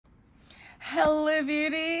Hello,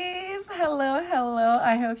 beauties. Hello, hello.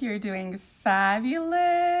 I hope you're doing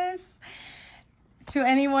fabulous. To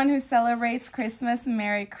anyone who celebrates Christmas,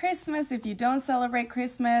 Merry Christmas. If you don't celebrate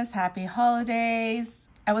Christmas, Happy Holidays.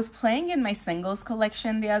 I was playing in my singles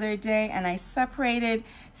collection the other day and I separated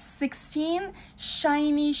 16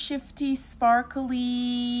 shiny, shifty,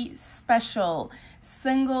 sparkly, special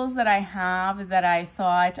singles that I have that I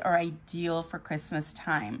thought are ideal for Christmas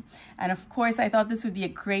time. And of course, I thought this would be a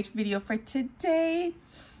great video for today.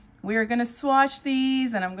 We're going to swatch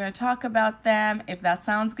these and I'm going to talk about them. If that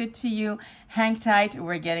sounds good to you, hang tight.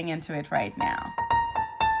 We're getting into it right now.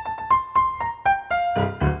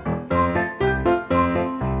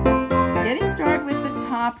 Getting started with the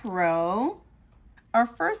top row. Our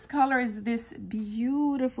first color is this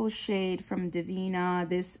beautiful shade from Divina.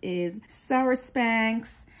 This is Sour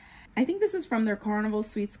Spanx. I think this is from their Carnival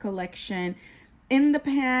Sweets collection. In the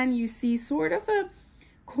pan, you see sort of a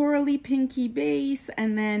corally pinky base,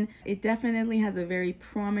 and then it definitely has a very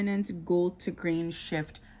prominent gold to green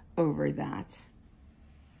shift over that.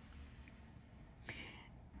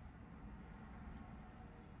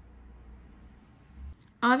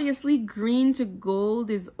 Obviously, green to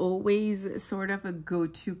gold is always sort of a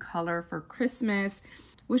go-to color for Christmas,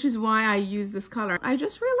 which is why I use this color. I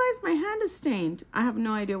just realized my hand is stained. I have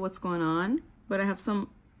no idea what's going on, but I have some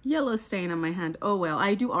yellow stain on my hand. Oh well,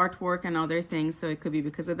 I do artwork and other things, so it could be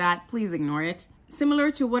because of that. Please ignore it.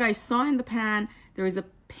 Similar to what I saw in the pan, there is a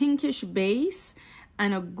pinkish base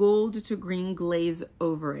and a gold to green glaze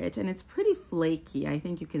over it, and it's pretty flaky. I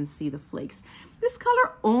think you can see the flakes. This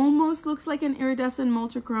color almost looks like an iridescent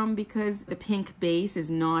multichrome because the pink base is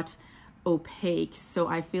not opaque, so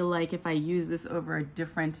I feel like if I use this over a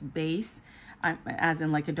different base, as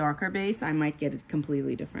in like a darker base, I might get a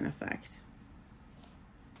completely different effect.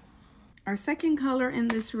 Our second color in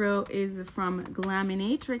this row is from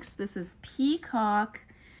Glaminatrix. This is Peacock.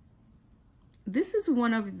 This is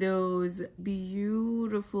one of those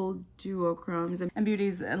beautiful duochromes. And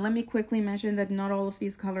beauties, let me quickly mention that not all of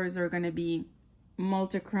these colors are going to be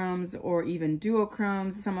multichromes or even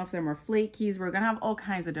duochromes. Some of them are flakies. We're going to have all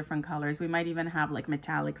kinds of different colors. We might even have like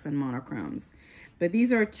metallics and monochromes. But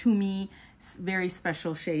these are, to me, very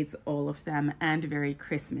special shades, all of them, and very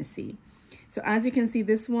Christmassy. So as you can see,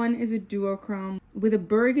 this one is a duochrome with a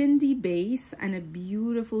burgundy base and a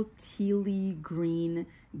beautiful tealy green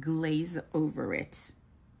glaze over it.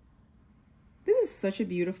 This is such a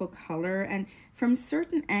beautiful color, and from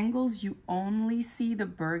certain angles you only see the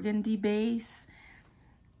burgundy base,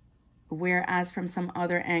 whereas from some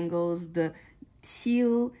other angles the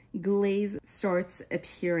teal glaze starts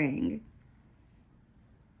appearing.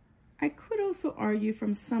 I could also argue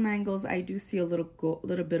from some angles I do see a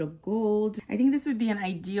little bit of gold. I think this would be an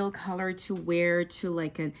ideal color to wear to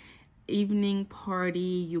like an evening party.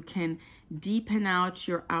 You can deepen out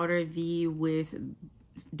your outer V with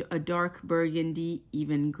a dark burgundy,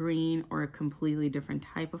 even green, or a completely different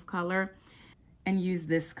type of color, and use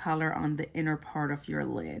this color on the inner part of your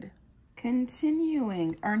lid.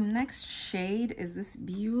 Continuing, our next shade is this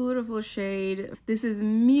beautiful shade. This is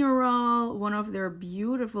Miral, one of their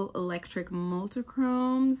beautiful electric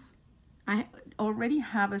multichromes. I already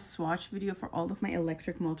have a swatch video for all of my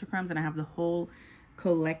electric multichromes, and I have the whole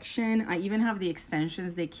collection. I even have the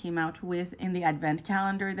extensions they came out with in the advent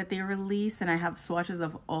calendar that they released, and I have swatches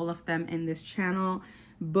of all of them in this channel.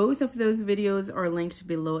 Both of those videos are linked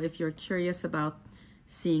below if you're curious about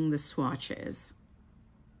seeing the swatches.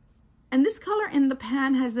 And this color in the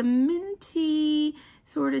pan has a minty,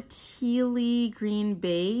 sort of tealy green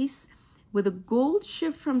base with a gold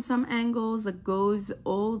shift from some angles that goes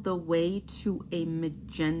all the way to a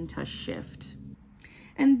magenta shift.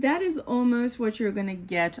 And that is almost what you're gonna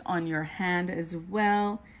get on your hand as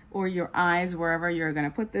well, or your eyes, wherever you're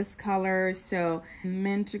gonna put this color. So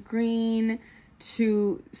mint green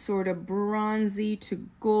to sort of bronzy to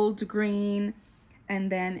gold green. And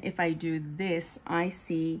then if I do this, I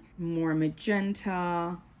see more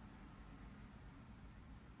magenta.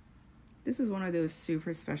 This is one of those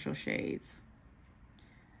super special shades.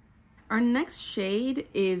 Our next shade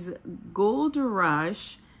is Gold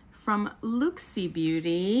Rush from Luxie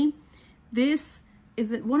Beauty. This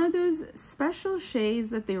is one of those special shades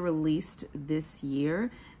that they released this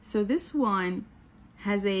year. So this one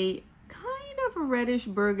has a kind of a reddish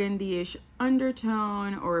burgundy-ish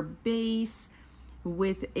undertone or base,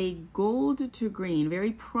 with a gold to green,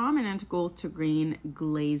 very prominent gold to green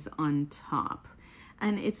glaze on top.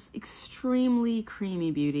 And it's extremely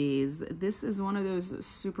creamy, beauties. This is one of those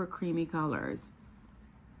super creamy colors.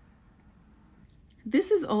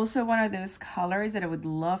 This is also one of those colors that I would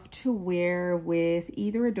love to wear with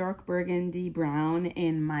either a dark burgundy brown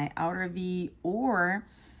in my outer V or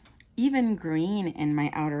even green in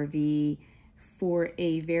my outer V for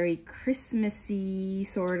a very Christmassy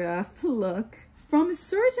sort of look. From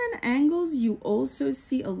certain angles, you also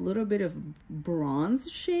see a little bit of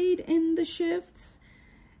bronze shade in the shifts.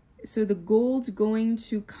 So the gold going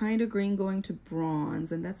to kind of green going to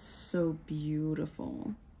bronze, and that's so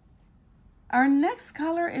beautiful. Our next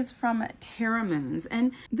color is from Attribution,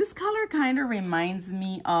 and this color kind of reminds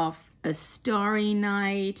me of a starry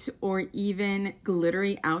night or even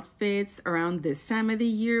glittery outfits around this time of the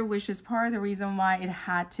year, which is part of the reason why it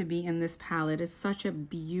had to be in this palette. It's such a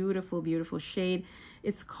beautiful, beautiful shade.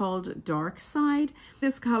 It's called Dark Side.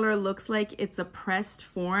 This color looks like it's a pressed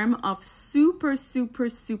form of super, super,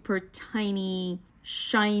 super tiny,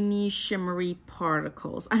 shiny, shimmery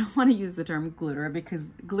particles. I don't want to use the term glitter because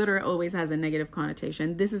glitter always has a negative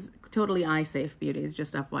connotation. This is totally eye safe, Beauties,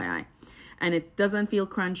 just FYI. And it doesn't feel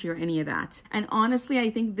crunchy or any of that. And honestly, I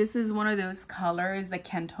think this is one of those colors that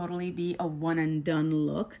can totally be a one and done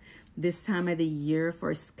look this time of the year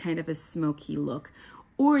for kind of a smoky look.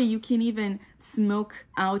 Or you can even smoke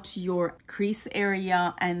out your crease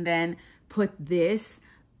area and then put this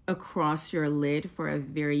across your lid for a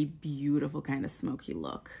very beautiful kind of smoky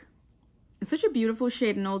look. It's such a beautiful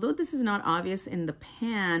shade, and although this is not obvious in the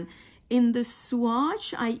pan, in the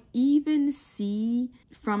swatch, I even see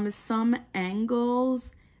from some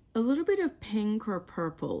angles a little bit of pink or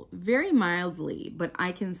purple, very mildly, but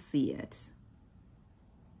I can see it.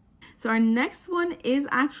 So our next one is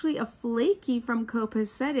actually a flaky from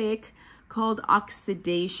Copacetic called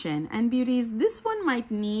Oxidation. And Beauties, this one might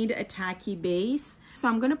need a tacky base. So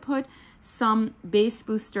I'm gonna put some base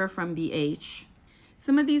booster from BH.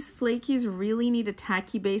 Some of these flakies really need a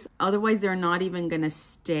tacky base, otherwise they're not even gonna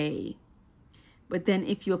stay. But then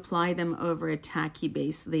if you apply them over a tacky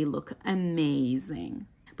base, they look amazing.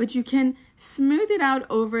 But you can smooth it out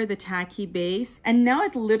over the tacky base. And now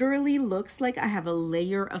it literally looks like I have a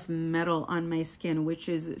layer of metal on my skin, which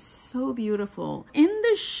is so beautiful. In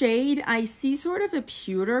the shade, I see sort of a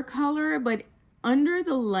pewter color, but under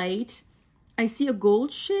the light, I see a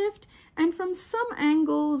gold shift, and from some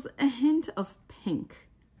angles, a hint of pink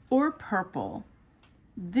or purple.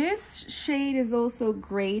 This shade is also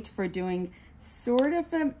great for doing sort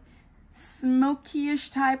of a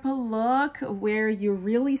smoky-ish type of look where you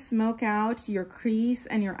really smoke out your crease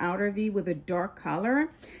and your outer V with a dark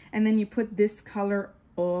color, and then you put this color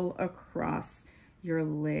all across your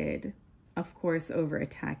lid, of course over a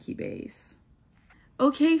tacky base.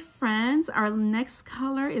 Okay friends, our next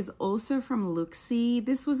color is also from Luxie.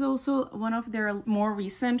 This was also one of their more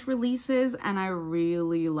recent releases, and I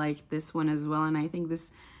really like this one as well, and I think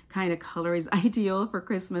this kind of color is ideal for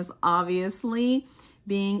Christmas, obviously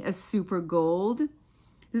being a super gold.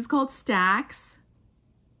 This is called Stacks.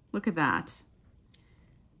 Look at that.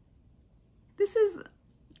 This is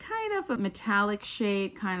kind of a metallic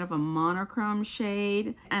shade, kind of a monochrome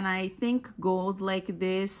shade. And I think gold like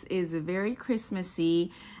this is very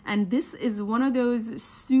Christmassy. And this is one of those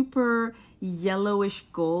super yellowish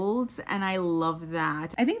golds, and I love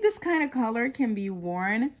that. I think this kind of color can be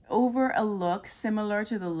worn over a look similar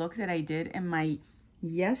to the look that I did in my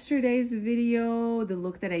yesterday's video, the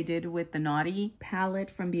look that I did with the Naughty palette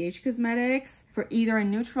from BH Cosmetics, for either a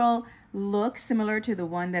neutral look similar to the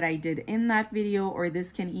one that I did in that video, or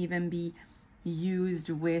this can even be used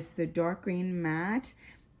with the dark green matte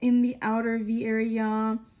in the outer V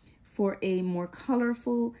area for a more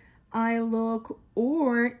colorful eye look,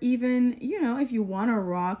 or even, you know, if you want to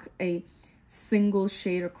rock a single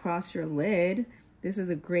shade across your lid, this is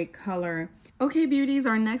a great color. Okay, Beauties,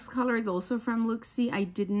 our next color is also from Luxie. I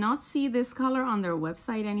did not see this color on their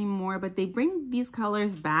website anymore, but they bring these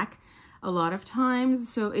colors back a lot of times,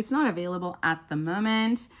 so it's not available at the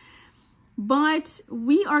moment. But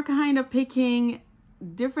we are kind of picking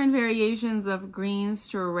different variations of greens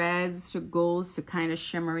to reds to golds to kind of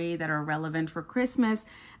shimmery that are relevant for Christmas.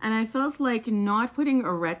 And I felt like not putting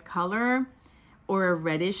a red color or a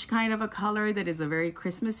reddish kind of a color that is a very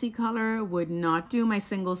Christmassy color would not do my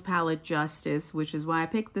singles palette justice, which is why I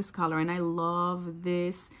picked this color. And I love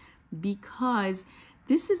this because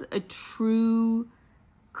this is a true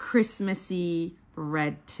Christmassy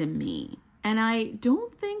red to me. And I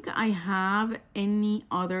don't think I have any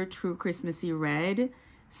other true Christmassy red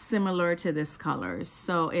similar to this color,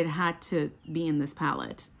 so it had to be in this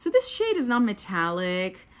palette. So this shade is not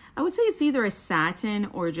metallic. I would say it's either a satin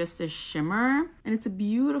or just a shimmer, and it's a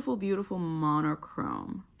beautiful, beautiful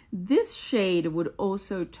monochrome. This shade would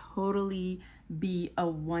also totally be a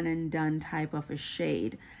one and done type of a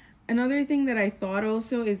shade. Another thing that I thought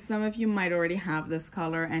also is some of you might already have this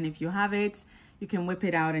color, and if you have it, you can whip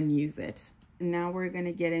it out and use it. Now we're going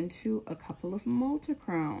to get into a couple of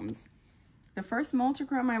multichromes. The first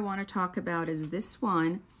multichrome I want to talk about is this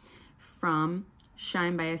one from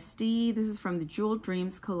Shine by SD. This is from the Jewel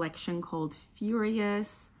Dreams collection called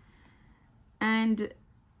Furious. And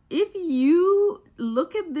if you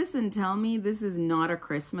look at this and tell me this is not a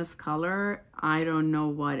Christmas color, I don't know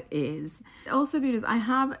what is. Also, Beauties, I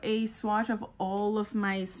have a swatch of all of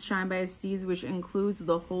my Shine by SDs, which includes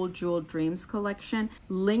the whole Jewel Dreams collection.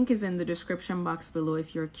 Link is in the description box below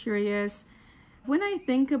if you're curious. When I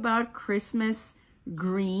think about Christmas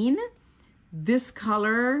green, this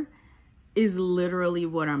color is literally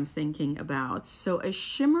what I'm thinking about. So a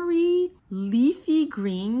shimmery, leafy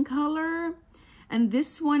green color. And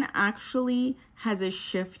this one actually has a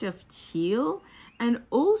shift of teal and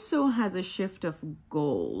also has a shift of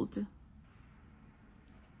gold.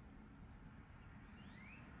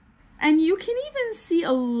 And you can even see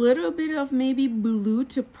a little bit of maybe blue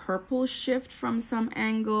to purple shift from some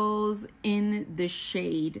angles in the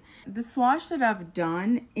shade. The swatch that I've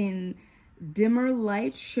done in dimmer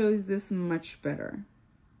light shows this much better.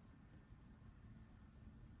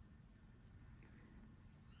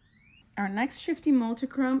 Our next Shifty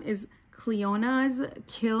multichrome is Cleona's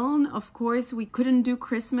Kiln. Of course, we couldn't do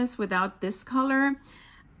Christmas without this color.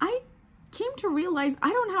 I came to realize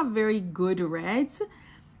I don't have very good reds.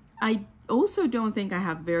 I also don't think I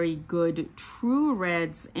have very good true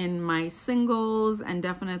reds in my singles and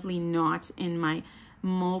definitely not in my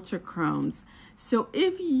multichromes. So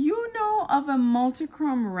if you know of a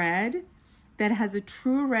multichrome red that has a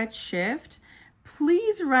true red shift,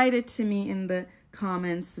 please write it to me in the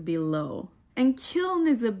comments below. And Kiln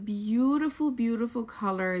is a beautiful, beautiful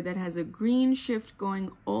color that has a green shift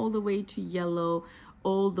going all the way to yellow,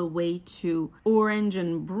 all the way to orange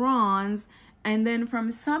and bronze. And then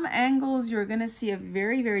from some angles, you're going to see a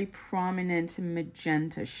very, very prominent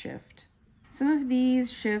magenta shift. Some of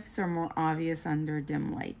these shifts are more obvious under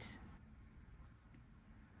dim light.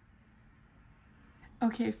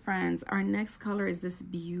 Okay, friends, our next color is this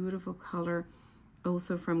beautiful color,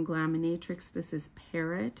 also from Glaminatrix. This is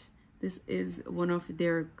Parrot. This is one of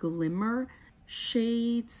their glimmer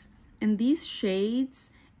shades. And these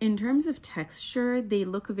shades, in terms of texture, they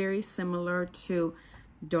look very similar to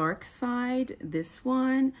Dark Side, this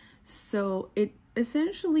one. So it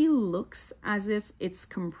essentially looks as if it's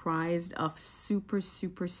comprised of super,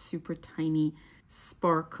 super, super tiny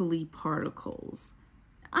sparkly particles.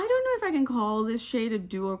 I don't know if I can call this shade a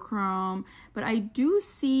duochrome, but I do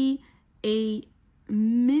see a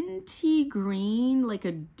minty green, like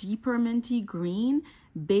a deeper minty green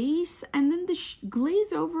base, and then the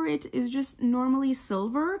glaze over it is just normally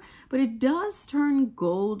silver, but it does turn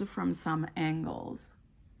gold from some angles.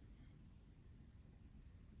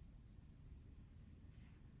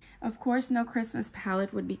 Of course, no Christmas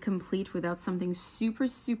palette would be complete without something super,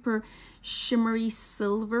 super shimmery,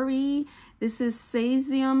 silvery. This is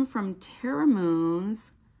Cesium from Terra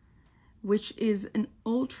Moons, which is an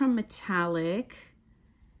ultra metallic.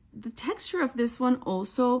 The texture of this one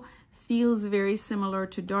also feels very similar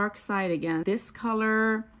to Dark Side again. This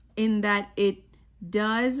color, in that it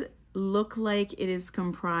does look like it is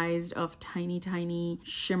comprised of tiny, tiny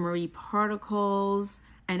shimmery particles,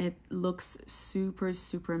 and it looks super,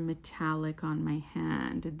 super metallic on my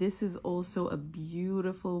hand. This is also a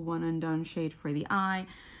beautiful one and done shade for the eye,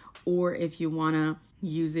 or if you wanna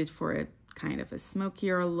use it for a kind of a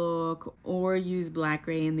smokier look, or use black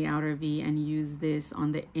gray in the outer V and use this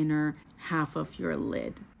on the inner half of your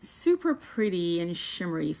lid. Super pretty and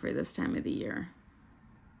shimmery for this time of the year.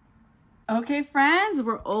 Okay, friends,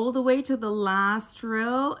 we're all the way to the last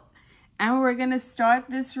row, and we're gonna start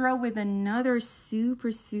this row with another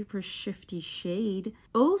super, super shifty shade,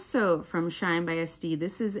 also from Shine by SD.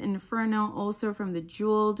 This is Inferno, also from the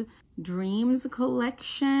Jeweled Dreams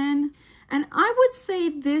collection. And I would say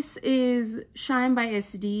this is Shine by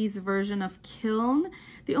SD's version of Kiln.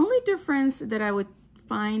 The only difference that I would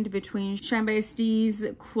find between Shine by SD's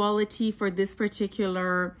quality for this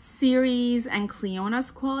particular series and Cleona's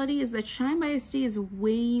quality is that Shine by SD is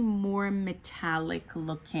way more metallic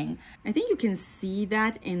looking. I think you can see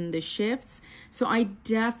that in the shifts. So I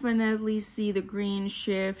definitely see the green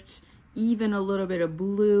shift, even a little bit of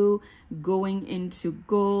blue going into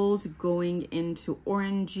gold, going into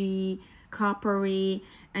orangey, coppery,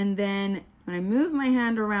 and then when I move my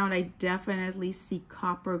hand around, I definitely see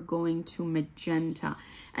copper going to magenta,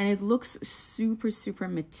 and it looks super, super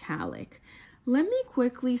metallic. Let me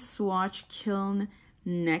quickly swatch Kiln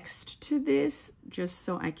next to this just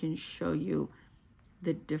so I can show you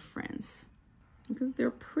the difference. because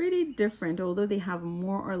they're pretty different, although they have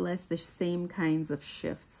more or less the same kinds of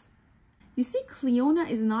shifts. You see, Clionadh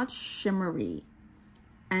is not shimmery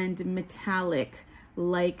and metallic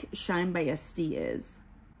like Shine by Estie is.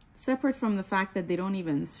 Separate from the fact that they don't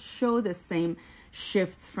even show the same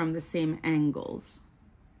shifts from the same angles.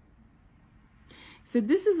 So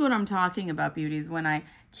this is what I'm talking about, beauties, when I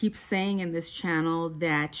keep saying in this channel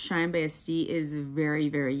that Shine by Estie is very,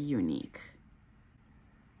 very unique.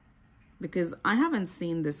 Because I haven't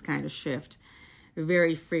seen this kind of shift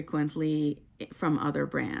very frequently from other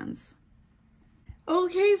brands.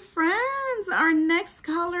 Okay, friends, our next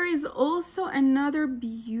color is also another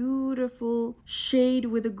beautiful shade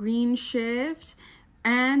with a green shift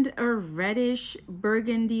and a reddish,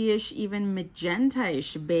 burgundy-ish, even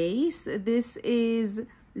magenta-ish base. This is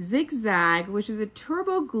Zigzag, which is a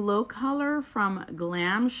turbo glow color from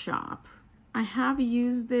Glam Shop. I have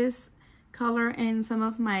used this color in some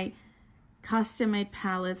of my custom-made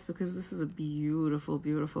palettes because this is a beautiful,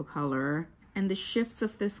 beautiful color. And the shifts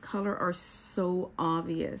of this color are so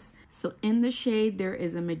obvious. So in the shade, there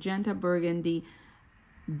is a magenta burgundy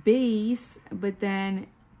base, but then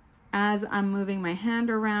as I'm moving my hand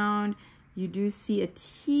around, you do see a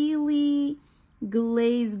tealy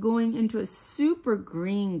glaze going into a super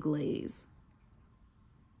green glaze.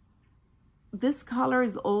 This color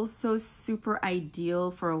is also super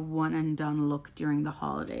ideal for a one and done look during the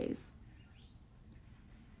holidays.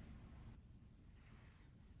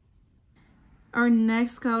 Our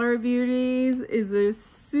next color, beauties, is a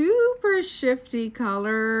super shifty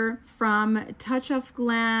color from Touch of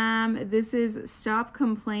Glam. This is Stop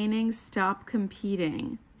Complaining, Stop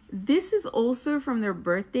Competing. This is also from their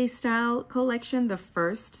birthday style collection, the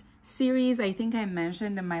first series. I think I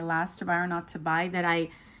mentioned in my last To Buy or Not to Buy that I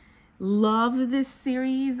love this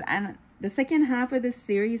series, and the second half of this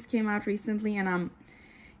series came out recently, and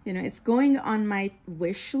it's going on my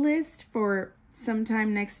wish list for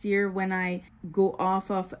sometime next year when I go off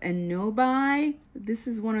of a no buy. This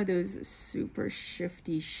is one of those super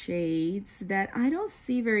shifty shades that I don't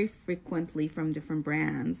see very frequently from different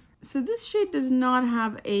brands. So this shade does not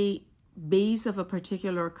have a base of a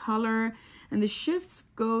particular color, and the shifts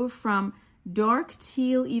go from dark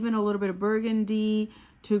teal, even a little bit of burgundy,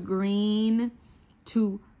 to green,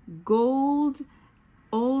 to gold,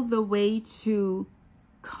 all the way to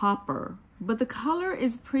copper. But the color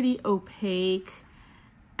is pretty opaque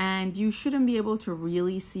and you shouldn't be able to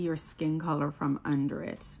really see your skin color from under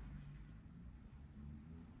it.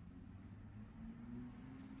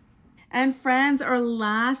 And friends, our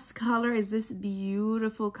last color is this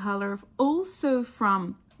beautiful color, also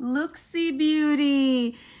from Luxie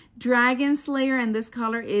Beauty, Dragon Slayer, and this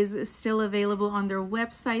color is still available on their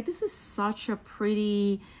website. This is such a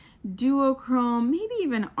pretty duochrome, maybe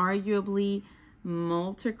even arguably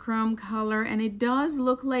multichrome color, and it does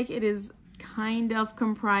look like it is kind of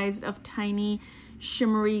comprised of tiny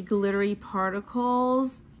shimmery glittery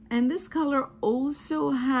particles. And this color also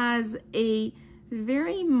has a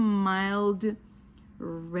very mild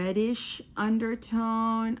reddish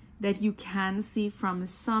undertone that you can see from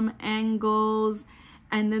some angles,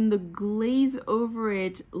 and then the glaze over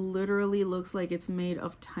it literally looks like it's made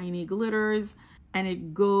of tiny glitters, and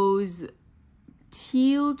it goes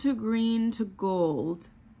teal to green to gold.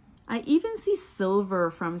 I even see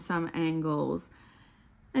silver from some angles.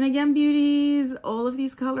 And again, beauties, all of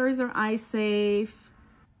these colors are eye safe.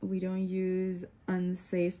 We don't use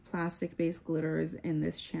unsafe plastic-based glitters in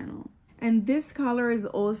this channel. And this color is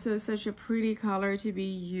also such a pretty color to be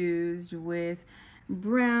used with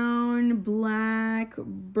brown, black,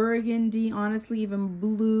 burgundy, honestly even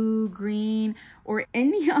blue, green, or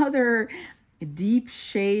any other deep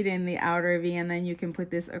shade in the outer V, and then you can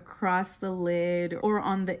put this across the lid or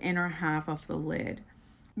on the inner half of the lid.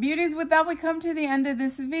 Beauties, with that we come to the end of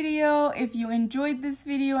this video. If you enjoyed this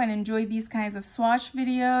video and enjoyed these kinds of swatch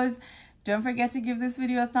videos, don't forget to give this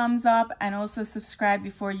video a thumbs up and also subscribe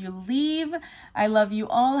before you leave. I love you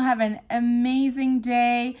all. Have an amazing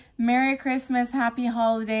day. Merry Christmas, happy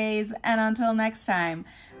holidays, and until next time,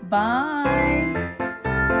 bye.